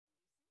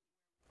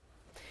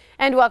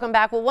And welcome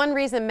back. Well, one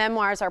reason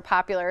memoirs are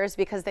popular is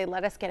because they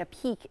let us get a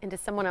peek into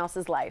someone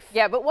else's life.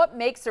 Yeah, but what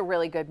makes a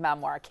really good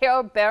memoir?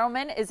 Carole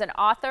Barrowman is an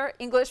author,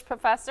 English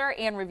professor,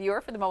 and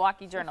reviewer for the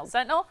Milwaukee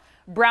Journal-Sentinel,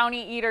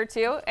 brownie eater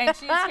too, and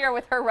she's here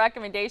with her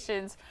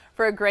recommendations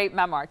for a great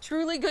memoir.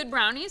 Truly good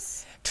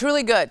brownies?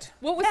 Truly good.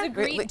 What was the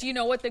green? Do you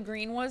know what the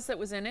green was that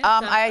was in it?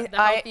 The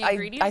healthy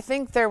ingredients? I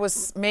think there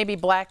was maybe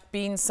black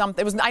beans,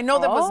 something. It was. I know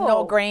there was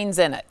no grains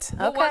in it.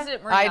 What was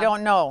it, Maria? I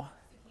don't know.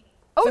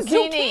 Oh, zucchini.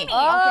 zucchini. Okay,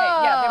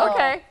 yeah, they were,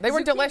 Okay. They were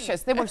Zucchini.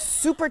 delicious. They were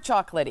super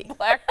chocolately.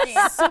 Black beans.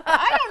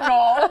 I don't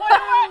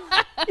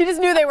know. You just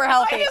knew they were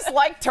healthy. I just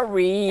like to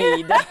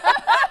read.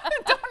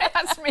 Don't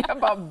ask me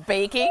about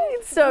baking.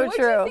 It's so What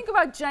true. do you think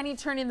about Jenny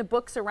turning the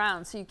books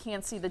around so you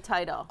can't see the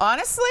title?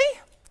 Honestly?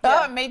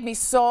 Yeah. Oh, it made me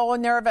so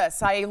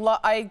nervous.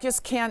 I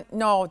just can't.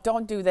 No,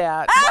 don't do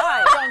that.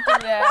 Why?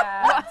 Don't do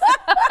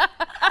that.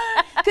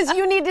 Because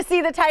you need to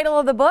see the title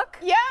of the book?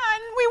 Yeah,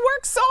 and we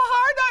work so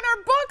hard on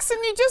our books, and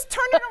you just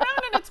turn it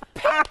around and it's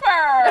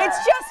paper. It's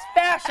just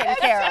fashion,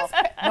 Carole.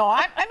 No,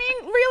 I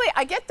mean, really,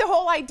 I get the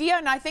whole idea,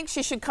 and I think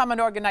she should come and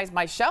organize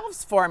my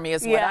shelves for me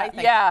is what I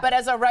think. Yeah. But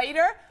as a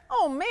writer,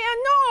 oh man,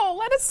 no,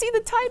 let us see the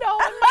title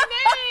and my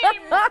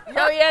name.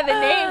 Oh yeah, the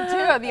name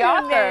too, the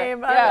author.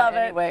 Name. I love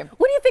anyway. it.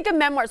 What do you think of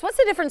memoirs? What's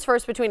the difference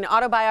first between an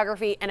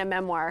autobiography and a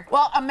memoir?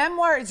 Well, a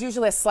memoir is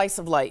usually a slice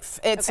of life.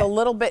 It's a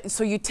little bit,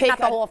 so you take Not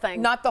the whole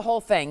thing. Not the whole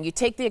thing. You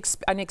take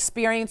an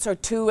experience or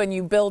two and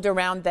you build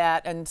around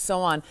that and so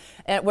on.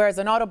 And whereas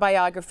an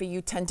autobiography,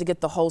 you tend to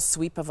get the whole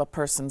sweep of a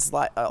person's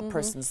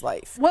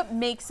life. What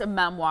makes a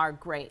memoir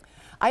great?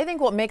 I think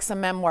what makes a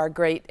memoir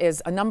great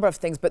is a number of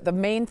things, but the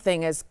main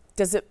thing is,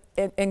 does it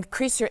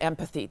increase your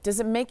empathy? Does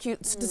it make you,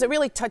 does it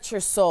really touch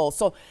your soul?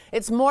 So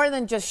it's more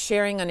than just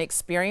sharing an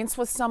experience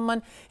with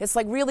someone. It's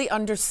like really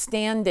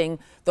understanding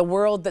the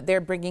world that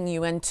they're bringing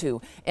you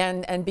into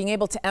and being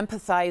able to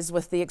empathize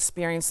with the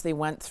experience they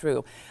went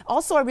through.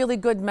 Also, a really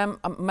good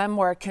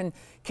memoir can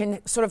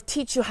sort of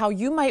teach you how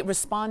you might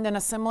respond in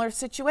a similar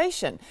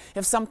situation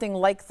if something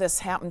like this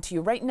happened to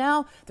you. Right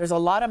now, there's a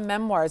lot of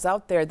memoirs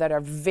out there that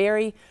are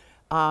very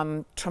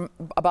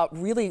about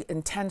really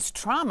intense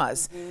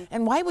traumas.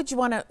 And why would you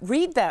want to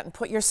read that and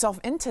put yourself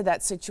into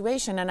that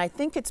situation? And I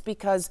think it's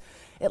because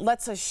it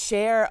lets us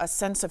share a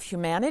sense of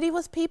humanity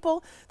with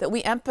people, that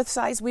we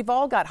empathize. We've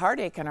all got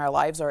heartache in our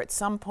lives or at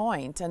some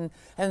point. And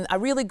a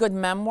really good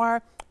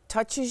memoir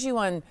touches you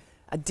on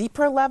a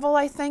deeper level,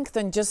 I think,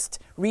 than just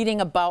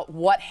reading about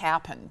what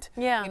happened.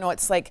 Yeah. You know,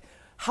 it's like,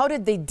 how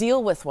did they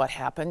deal with what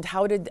happened?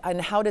 How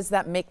does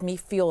that make me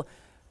feel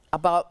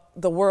about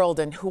the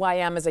world and who I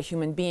am as a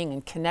human being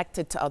and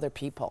connected to other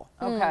people?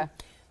 Okay.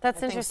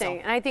 That's interesting.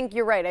 And I think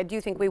you're right. I do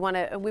think we want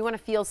to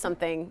feel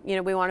something. You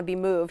know, we want to be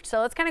moved.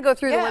 So let's kind of go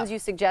through the ones you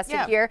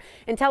suggested here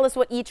and tell us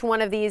what each one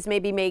of these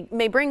maybe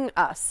may bring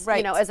us,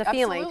 you know, as a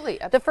feeling. Absolutely.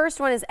 The first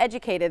one is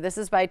Educated. This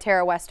is by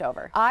Tara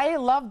Westover. I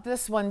love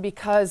this one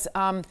because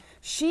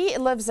she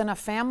lives in a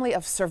family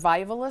of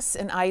survivalists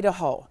in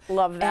Idaho.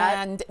 Love that.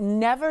 And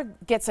never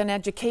gets an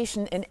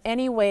education in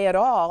any way at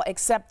all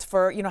except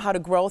for, you know, how to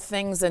grow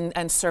things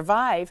and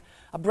survive.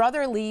 A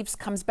brother leaves,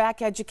 comes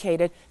back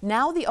educated.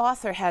 Now the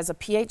author has a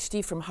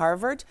PhD from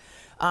Harvard.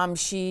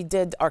 She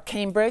did, or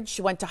Cambridge.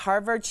 She went to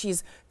Harvard.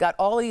 She's got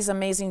all these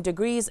amazing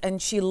degrees,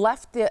 and she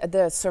left the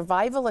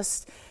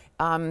survivalist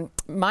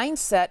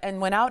mindset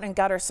and went out and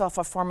got herself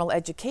a formal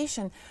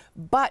education.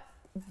 But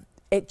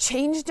it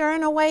changed her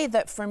in a way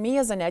that for me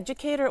as an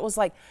educator, it was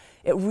like,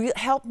 it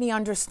helped me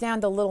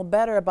understand a little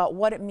better about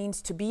what it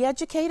means to be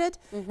educated,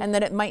 and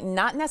that it might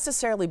not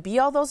necessarily be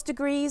all those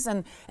degrees,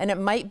 and it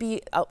might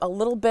be a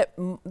little bit,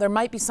 there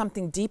might be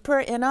something deeper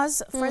in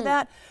us for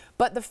that.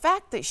 But the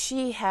fact that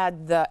she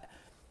had the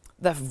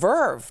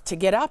verve to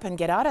get up and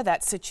get out of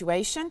that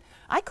situation,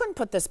 I couldn't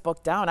put this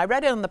book down. I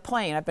read it on the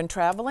plane. I've been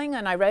traveling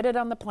and I read it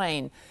on the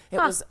plane. It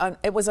was an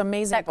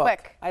amazing That book.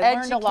 quick. I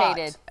learned a lot.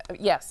 Educated.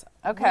 Yes.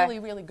 Okay. Really,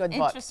 really good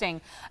book.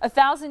 Interesting.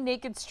 1,000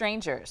 Naked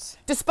Strangers.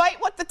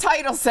 Despite what the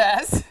title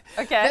says,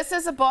 Okay. this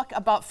is a book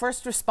about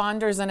first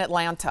responders in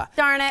Atlanta.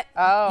 Darn it.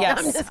 Oh.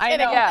 Yes, I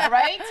know,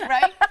 right?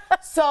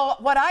 So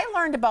what I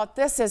learned about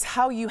this is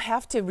how you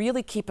have to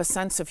really keep a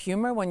sense of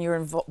humor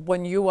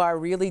when you are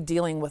really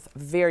dealing with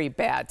very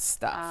bad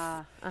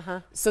stuff.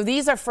 So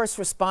these are first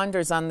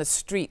responders on the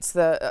streets.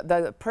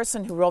 The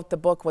person who wrote the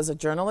book was a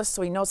journalist,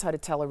 so he knows how to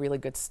tell a really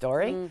good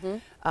story.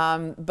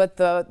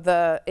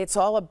 But it's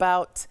all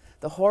about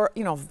the horror,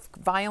 you know,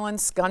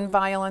 violence, gun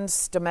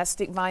violence,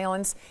 domestic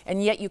violence,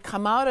 and yet you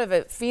come out of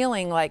it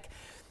feeling like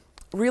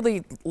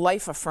really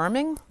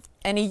life-affirming.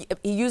 And he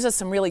uses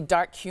some really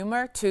dark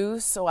humor too,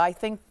 so I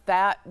think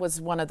that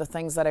was one of the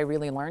things that I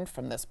really learned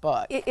from this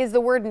book. Is the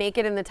word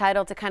naked in the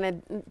title to kind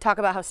of talk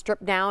about how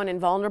stripped down and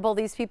vulnerable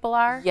these people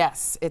are?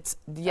 Yes,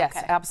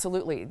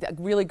 absolutely. A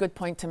really good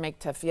point to make,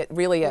 Tiff. It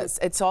really is.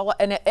 It's all,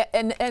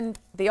 and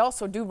they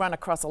also do run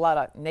across a lot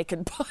of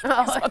naked bodies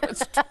on the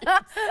streets.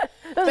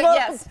 But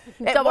yes,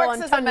 it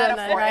works as a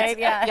metaphor, right?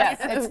 Yes,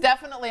 it's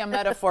definitely a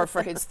metaphor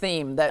for his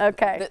theme.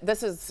 That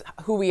this is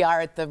who we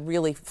are at the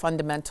really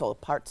fundamental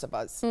parts of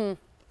us.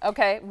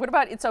 Okay, what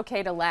about It's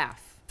Okay to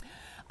Laugh?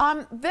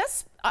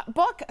 This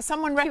book,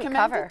 someone recommended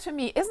cover. to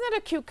me. Isn't it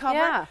a cute cover?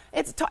 Yeah.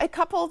 It's a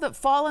couple that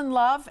fall in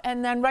love,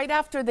 and then right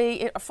after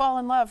they fall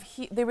in love,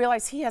 they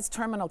realize he has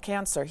terminal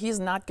cancer. He's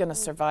not going to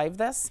survive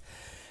this.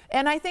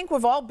 And I think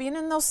we've all been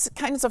in those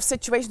kinds of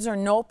situations or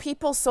know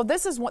people. So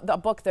this is a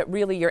book that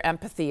really your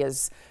empathy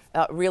is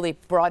really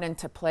brought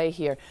into play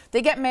here.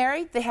 They get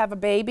married, they have a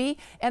baby,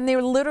 and they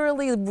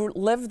literally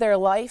live their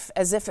life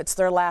as if it's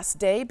their last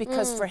day,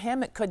 because for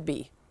him it could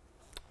be.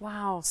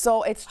 Wow.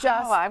 So it's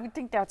just. Oh, I would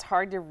think that's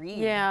hard to read.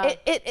 Yeah.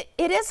 It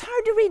is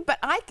hard to read, but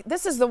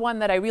this is the one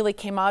that I really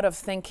came out of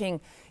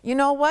thinking, you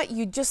know what,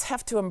 you just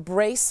have to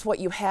embrace what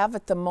you have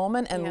at the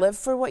moment and live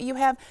for what you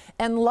have.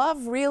 And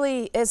love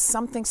really is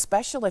something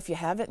special if you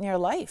have it in your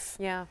life.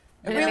 Yeah.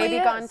 It And really it may be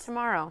is. gone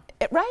tomorrow.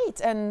 Right,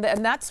 and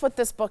that's what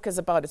this book is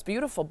about. It's a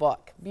beautiful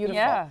book. Beautiful.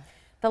 Yeah.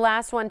 The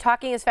last one,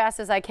 Talking as Fast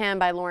as I Can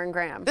by Lauren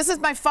Graham. This is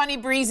my funny,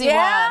 breezy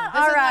Yeah? one.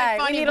 This All is right.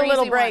 my funny, We need a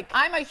little breezy break.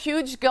 one. I'm a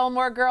huge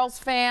Gilmore Girls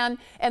fan,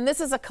 and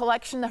this is a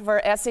collection of her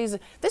essays.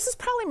 This is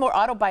probably more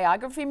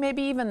autobiography,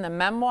 maybe even the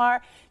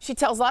memoir. She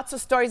tells lots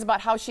of stories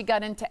about how she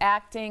got into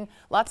acting,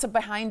 lots of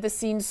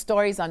behind-the-scenes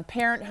stories on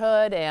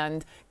Parenthood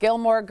and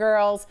Gilmore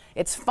Girls.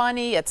 It's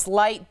funny, it's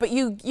light, but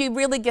you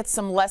really get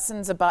some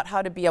lessons about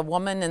how to be a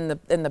woman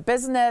in the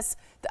business.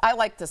 I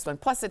like this one.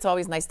 Plus, it's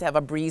always nice to have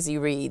a breezy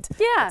read.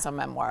 Yeah. It's a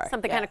memoir.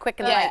 Something kind of quick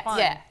and light.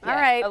 Yeah. All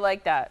right. I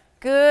like that.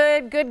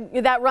 Good.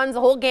 That runs a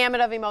whole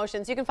gamut of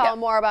emotions. You can follow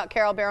more about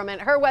Carole Barrowman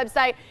at her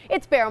website.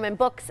 It's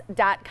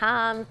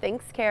barrowmanbooks.com.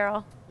 Thanks,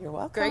 Carole. You're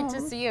welcome. Great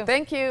to see you.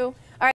 Thank you.